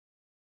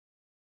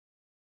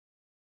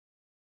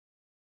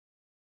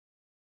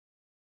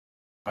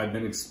I've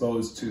been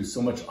exposed to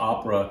so much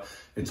opera,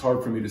 it's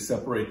hard for me to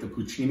separate the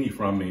Puccini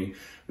from me,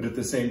 but at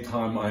the same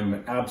time,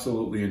 I'm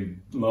absolutely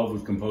in love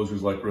with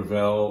composers like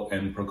Ravel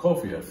and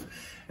Prokofiev.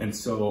 And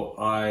so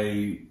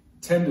I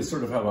tend to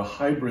sort of have a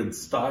hybrid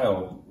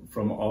style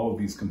from all of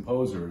these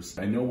composers.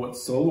 I know what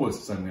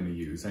soloists I'm going to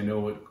use. I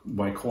know what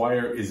my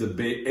choir is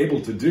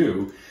able to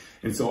do.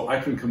 And so I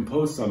can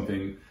compose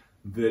something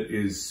that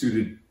is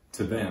suited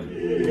to them.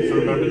 So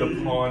remember,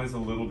 the pawn is a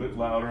little bit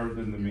louder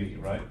than the mi,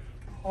 right?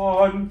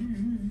 Pawn.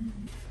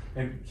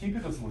 And keep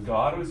it as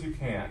legato as you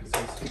can. So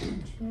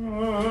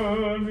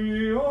turn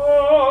me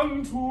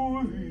on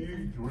to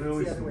thee.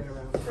 Really it's the other way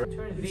around.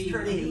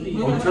 Turn thee.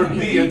 Oh, turn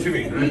thee into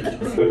me. Right?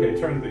 Okay,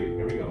 turn thee.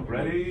 Here we go.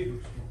 Ready?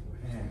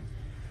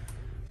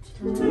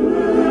 And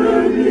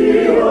turn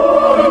me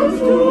on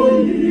to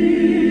thee.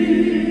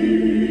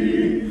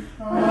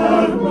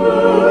 Have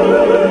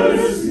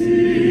mercy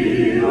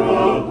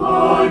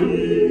upon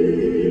me.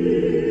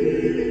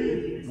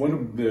 One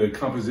of the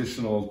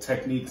compositional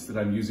techniques that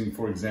I'm using,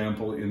 for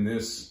example, in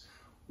this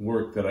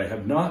work that I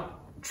have not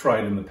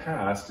tried in the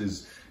past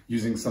is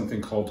using something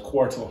called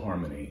quartal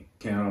harmony.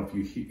 Piano, if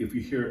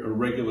you hear a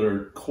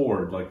regular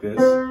chord like this,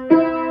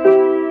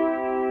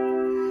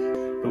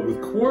 but with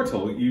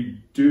quartal, you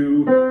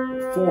do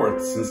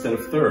fourths instead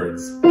of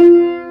thirds. And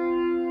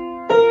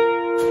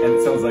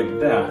it sounds like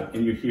that,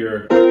 and you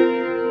hear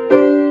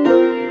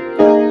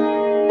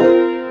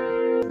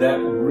that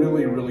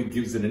really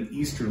gives it an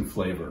Eastern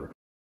flavor.